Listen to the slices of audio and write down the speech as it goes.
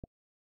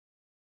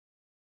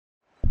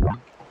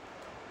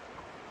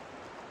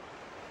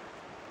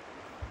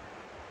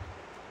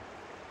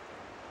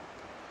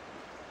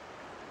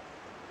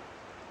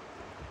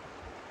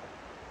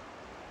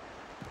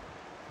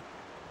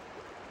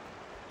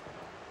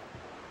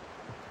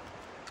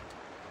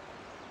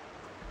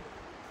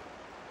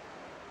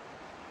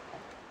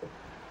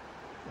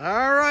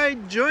All right,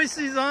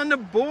 Joycey's on the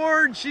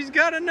board. She's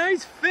got a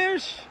nice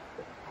fish.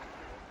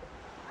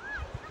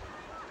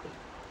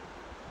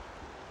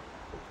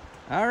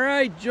 All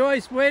right,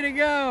 Joyce, way to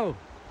go.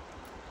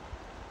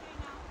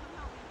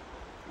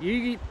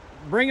 You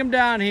bring him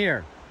down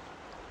here.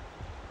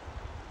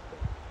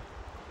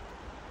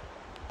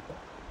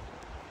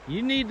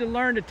 You need to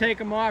learn to take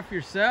them off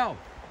yourself.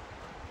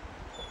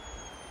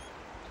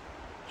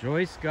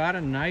 Joyce got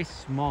a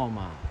nice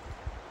smallmouth.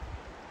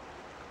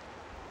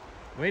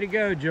 Way to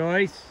go,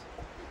 Joyce.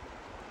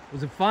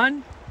 Was it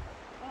fun?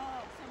 Oh,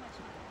 so much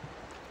fun.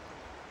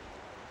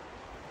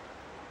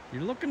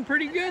 You're looking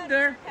pretty good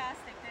there.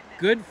 Fantastic, didn't it?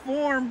 Good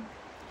form.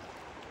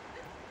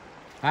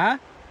 Huh?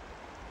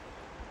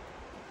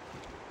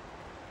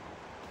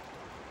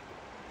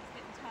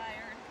 He's getting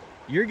tired.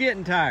 You're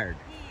getting tired.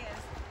 He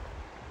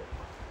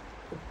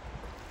is.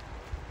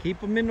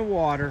 Keep them in the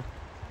water.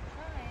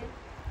 Trying.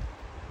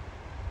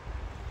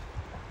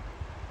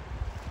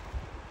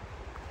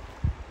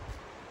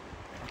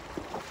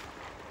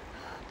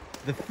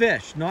 The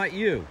fish, not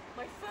you.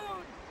 My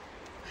phone.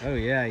 Oh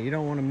yeah, you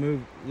don't want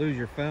to lose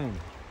your phone.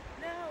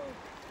 No.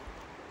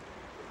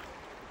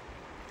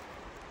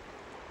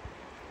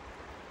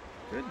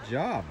 Good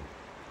job.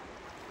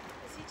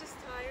 Is he just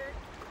tired?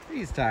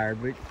 He's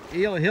tired, but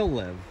he'll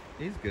live.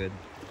 He's good.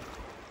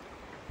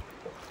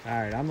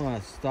 All right, I'm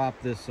gonna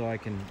stop this so I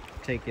can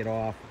take it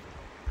off.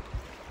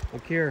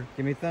 Look here,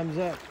 give me a thumbs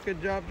up.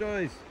 Good job,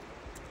 Joyce.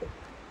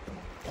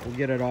 We'll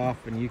get it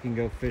off and you can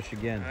go fish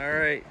again. All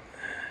right,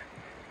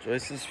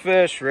 Joyce's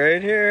fish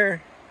right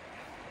here.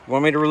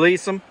 Want me to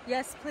release him?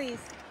 Yes, please.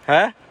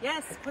 Huh?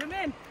 Yes, put him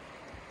in.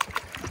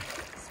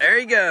 There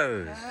he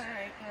goes. All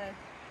right, good.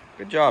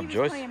 Good job, He was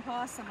Joyce. playing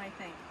possum, I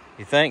think.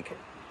 You think?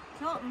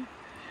 Something.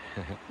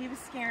 He was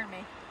scaring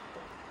me.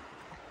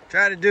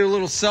 Try to do a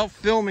little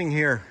self-filming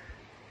here.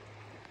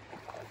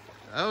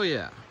 Oh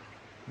yeah,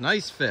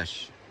 nice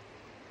fish.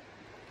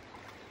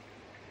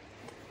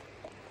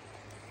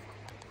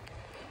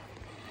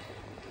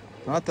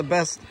 Not the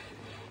best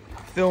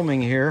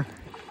filming here.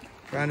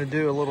 Trying to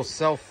do a little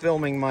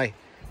self-filming. My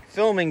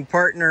filming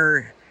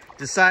partner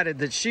decided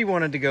that she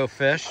wanted to go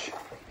fish.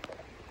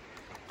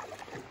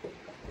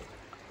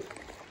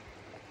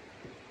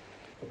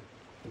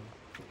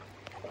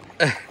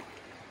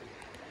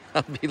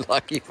 I'll be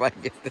lucky if I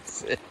get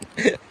this in.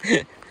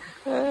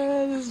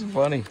 This is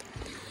funny.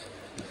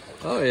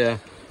 Oh yeah.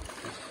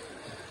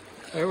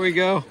 There we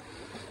go.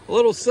 A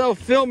little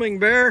self-filming,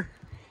 Bear.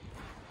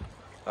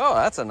 Oh,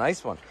 that's a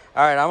nice one.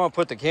 All right, I'm gonna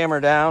put the camera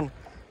down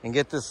and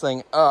get this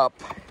thing up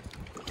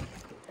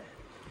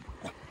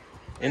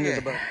into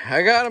the boat.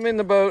 I got him in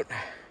the boat.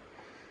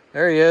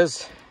 There he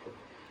is.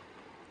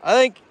 I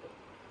think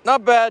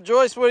not bad,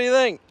 Joyce. What do you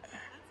think? That's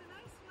a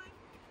nice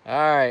one.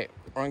 All right,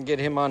 we're gonna get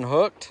him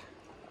unhooked.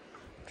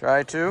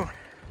 Try to.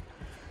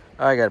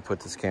 I gotta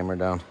put this camera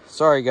down.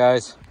 Sorry,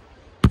 guys.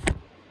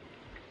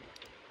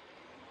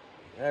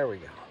 There we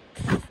go.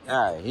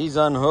 All right, he's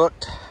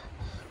unhooked.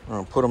 We're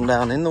gonna put him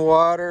down in the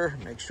water.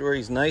 Make sure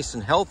he's nice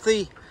and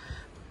healthy.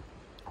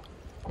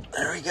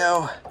 There we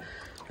go.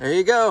 There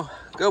you go.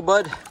 Go,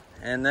 bud.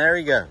 And there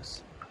he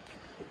goes.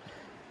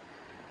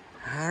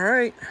 All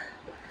right.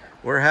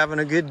 We're having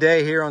a good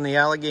day here on the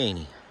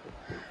Allegheny.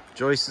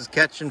 Joyce is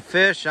catching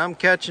fish. I'm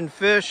catching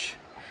fish.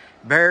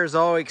 Bear's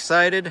all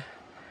excited.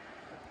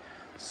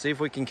 See if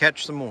we can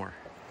catch some more.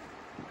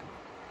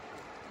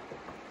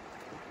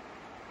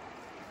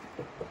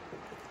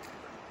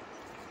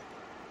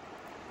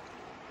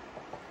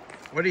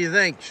 What do you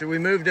think? Should we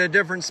move to a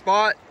different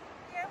spot?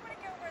 Yeah, I want to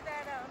go where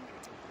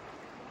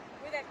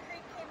that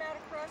creek came out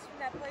across from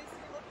that place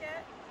we looked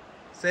at.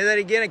 Say that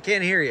again, I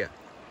can't hear you.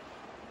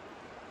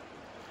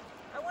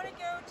 I want to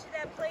go to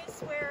that place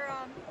where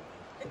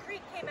the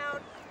creek came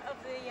out of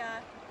the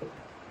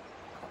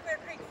Clear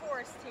Creek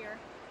Forest here,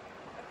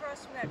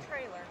 across from that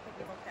trailer that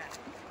we looked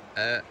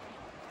at.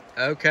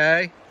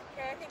 Okay.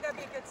 Okay, I think that'd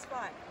be a good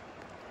spot.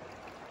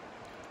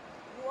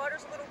 The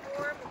water's a little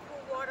warm, the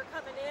cool water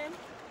coming in.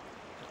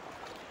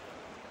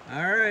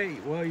 All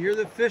right, well, you're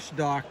the fish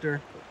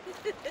doctor.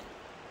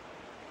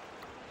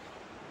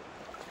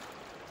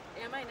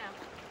 Am I now?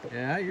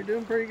 Yeah, you're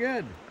doing pretty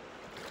good.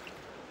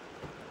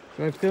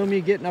 Should I film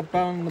you getting up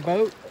on the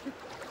boat?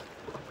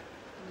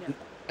 No.